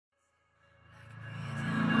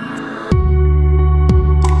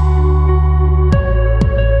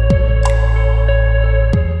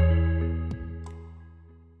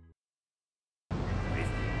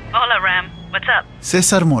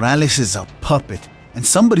Cesar Morales is a puppet, and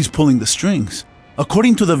somebody's pulling the strings.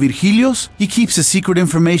 According to the Virgilios, he keeps his secret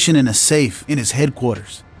information in a safe in his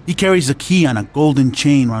headquarters. He carries the key on a golden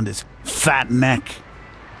chain around his fat neck.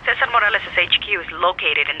 Cesar Morales' HQ is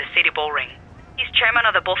located in the city bullring. He's chairman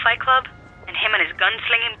of the bullfight club, and him and his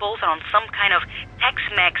gunslinging bulls are on some kind of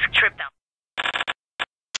Tex-Mex trip down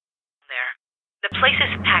there. The place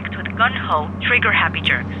is packed with gun-ho, trigger-happy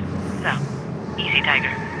jerks. So, easy,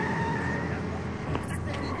 Tiger.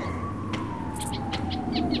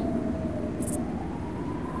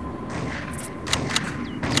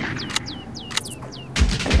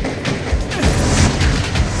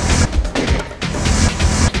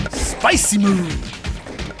 Spicy move!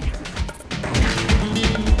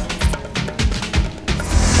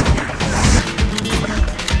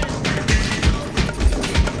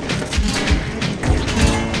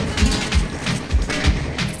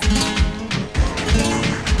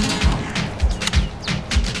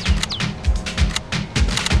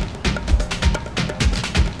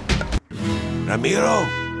 Ramiro,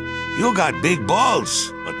 you got big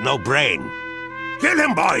balls, but no brain. Kill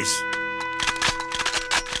him, boys!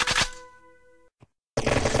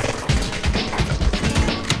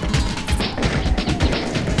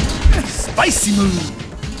 Spicy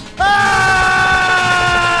move! Ah!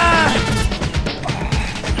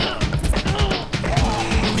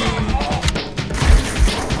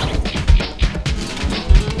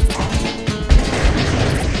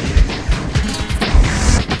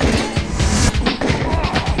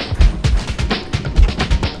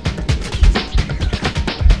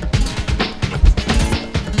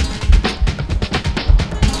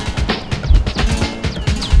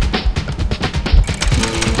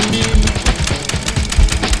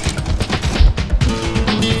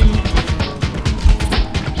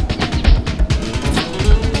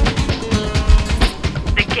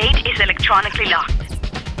 Electronically locked.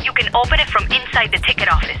 You can open it from inside the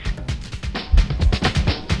ticket office.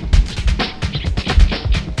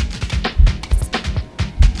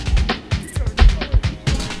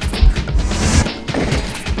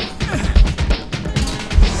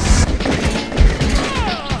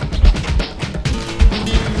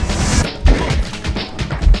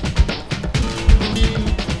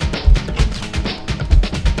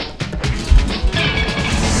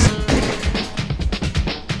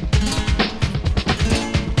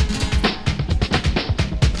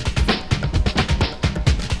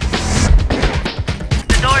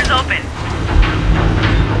 Open.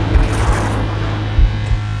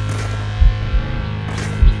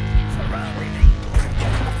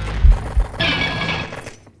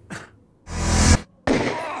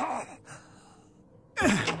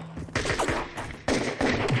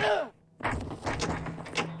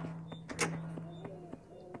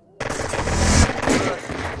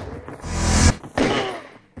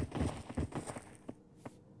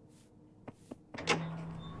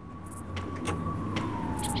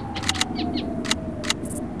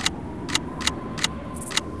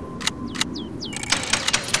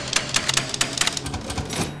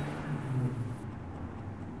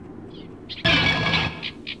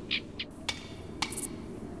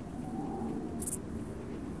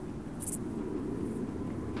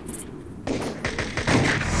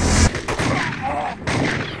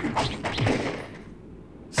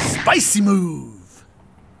 Spicy move!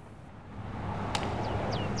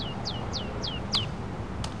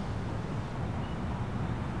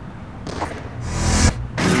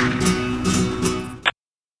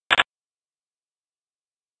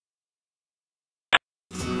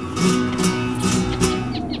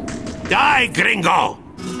 Die, gringo!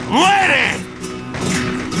 ¡Muere!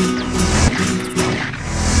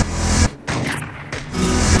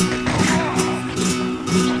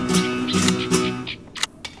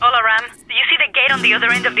 On the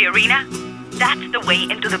other end of the arena? That's the way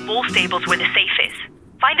into the bull stables where the safe is.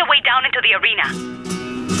 Find a way down into the arena.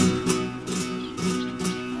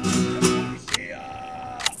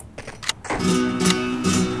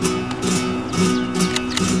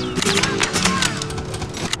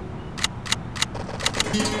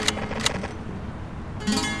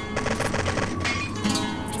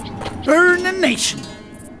 Burn the nation!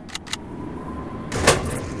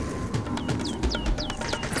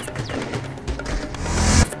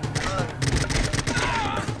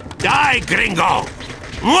 Die, gringo!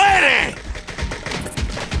 ¡Muere!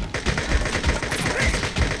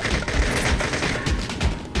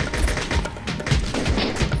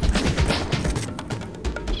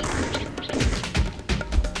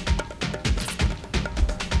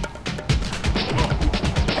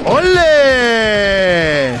 ¡Ole!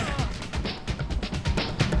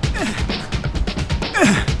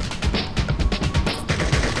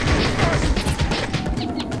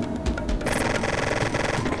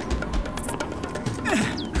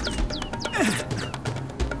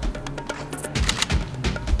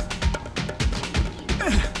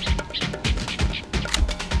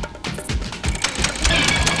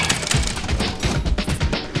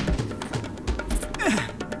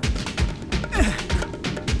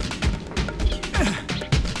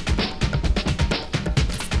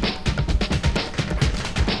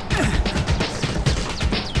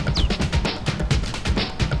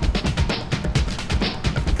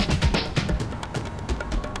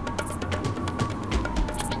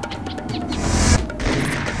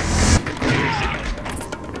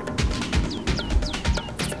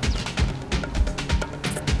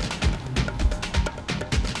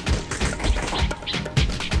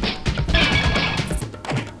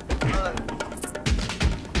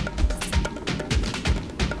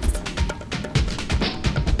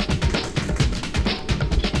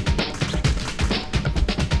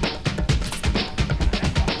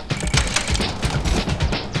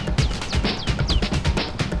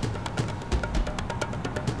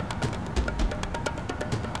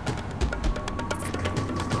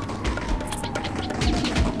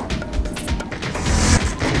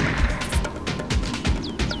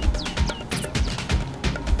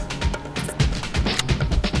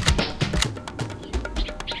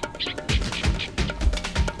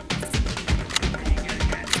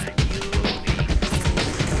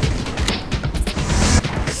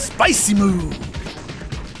 Spicy move.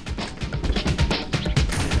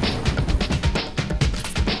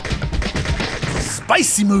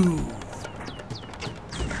 Spicy move.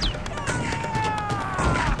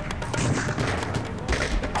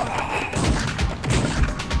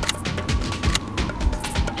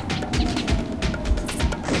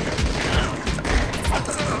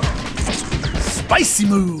 Spicy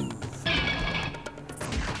move.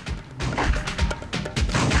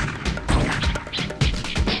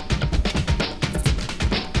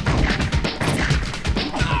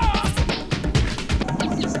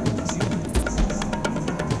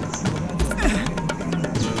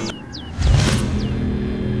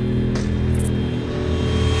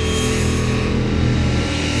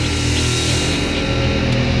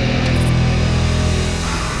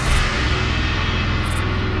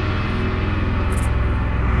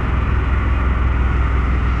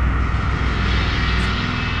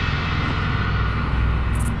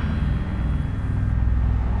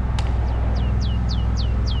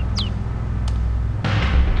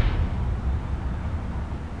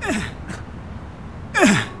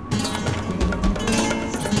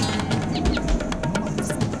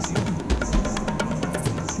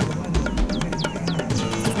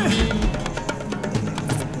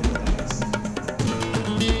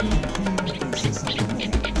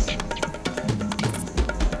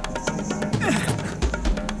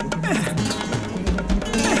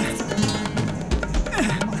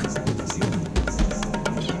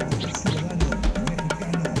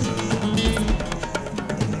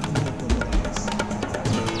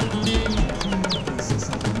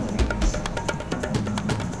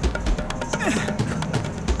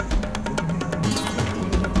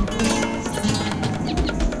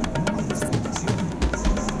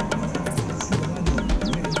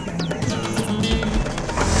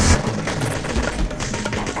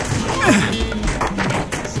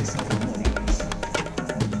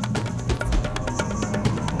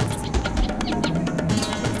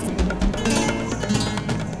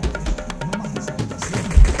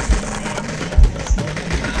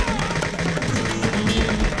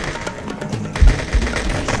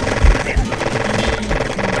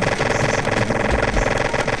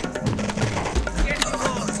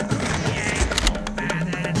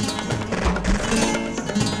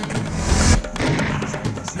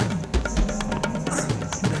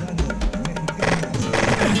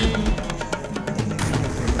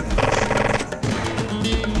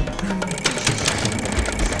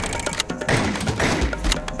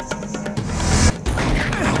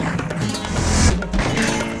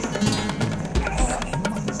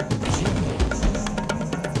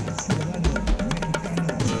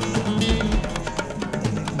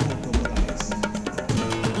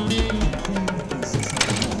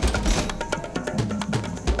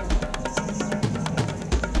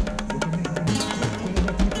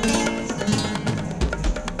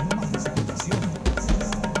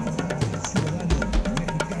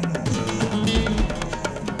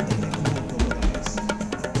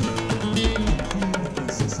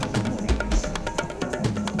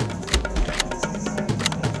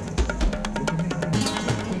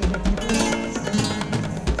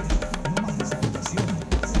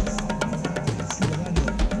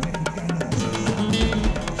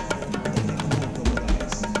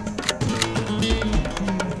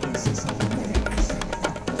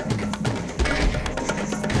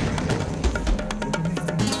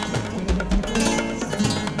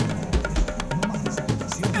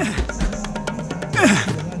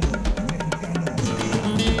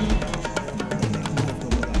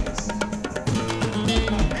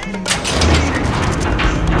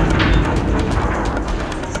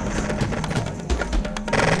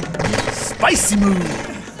 Spicy move.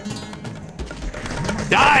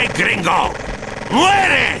 ¡Die, gringo!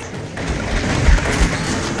 ¡Muere!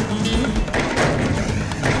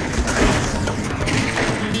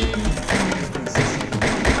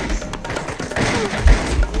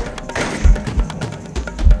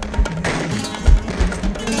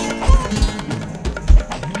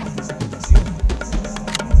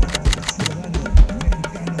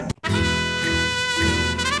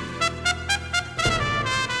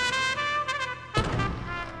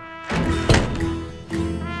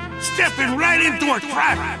 Stepping right into a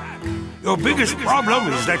trap! Your biggest problem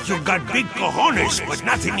is that you've got big cojones, but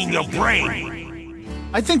nothing in your brain.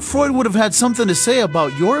 I think Freud would have had something to say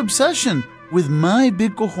about your obsession with my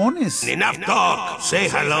big cojones. Enough talk. Say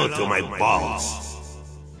hello to my balls.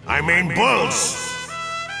 I mean bulls.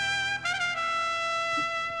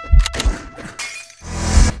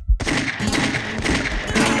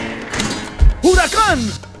 ¡Huracán!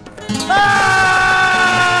 ¡Ah!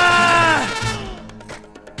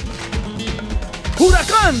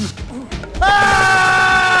 Run!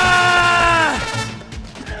 Ah!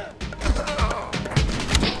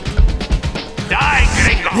 Die,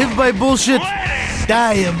 gringo! Live by bullshit,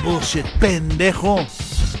 die in bullshit, pendejo.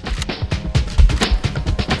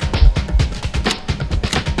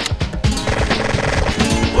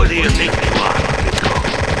 What do you think you are, gringo?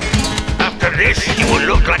 After this, you will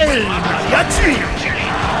look like El mariachi!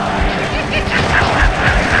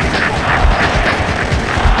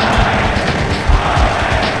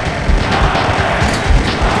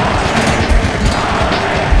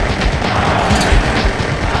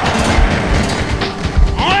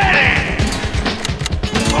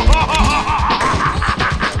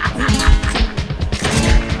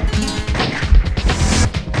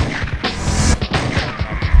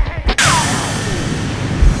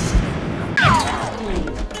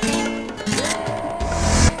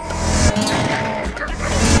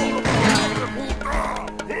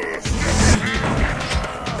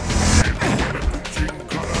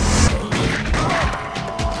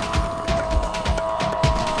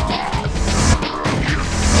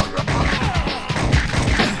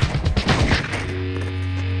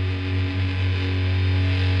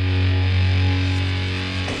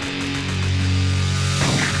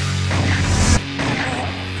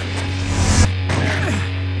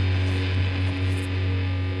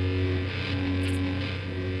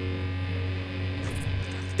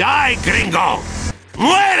 Die, gringo!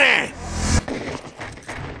 ¡Muere!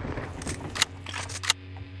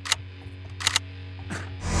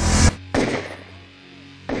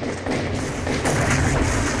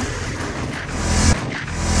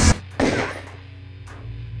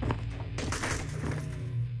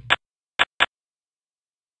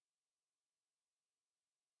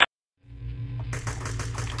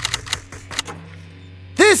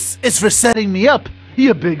 This is for setting me up,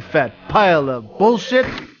 you big fat pile of bullshit.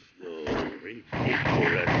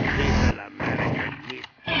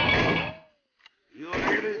 You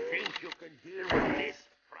really think you can deal with this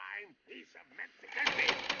prime piece of Mexican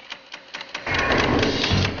meat?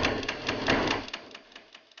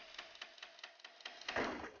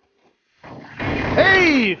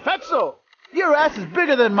 Hey, Fatso! Your ass is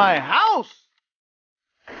bigger than my house!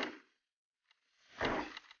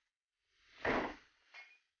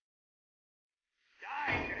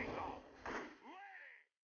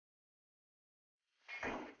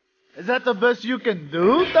 Is that the best you can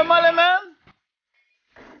do, Tamale Man?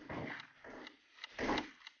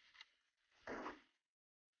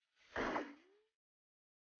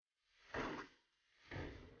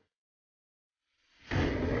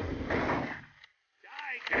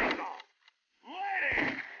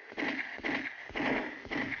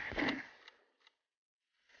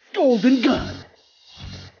 Golden gun.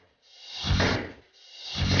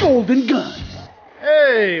 Golden gun.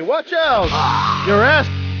 Hey, watch out! Your ass.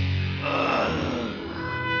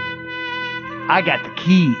 I got the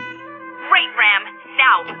key. Great, Ram.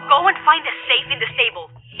 Now, go and find the safe in the stable.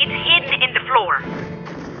 It's hidden in the floor.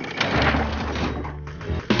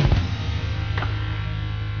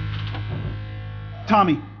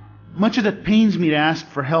 Tommy, much as it pains me to ask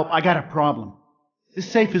for help, I got a problem. This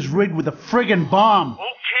safe is rigged with a friggin' bomb. Okay,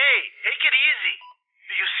 take it easy.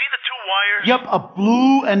 Do you see the two wires? Yep, a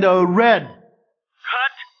blue and a red.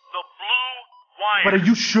 Cut the blue wire. But are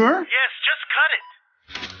you sure? Yes, just cut it.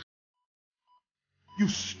 You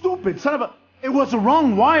stupid son of a... It was the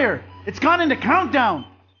wrong wire. It's gone into countdown.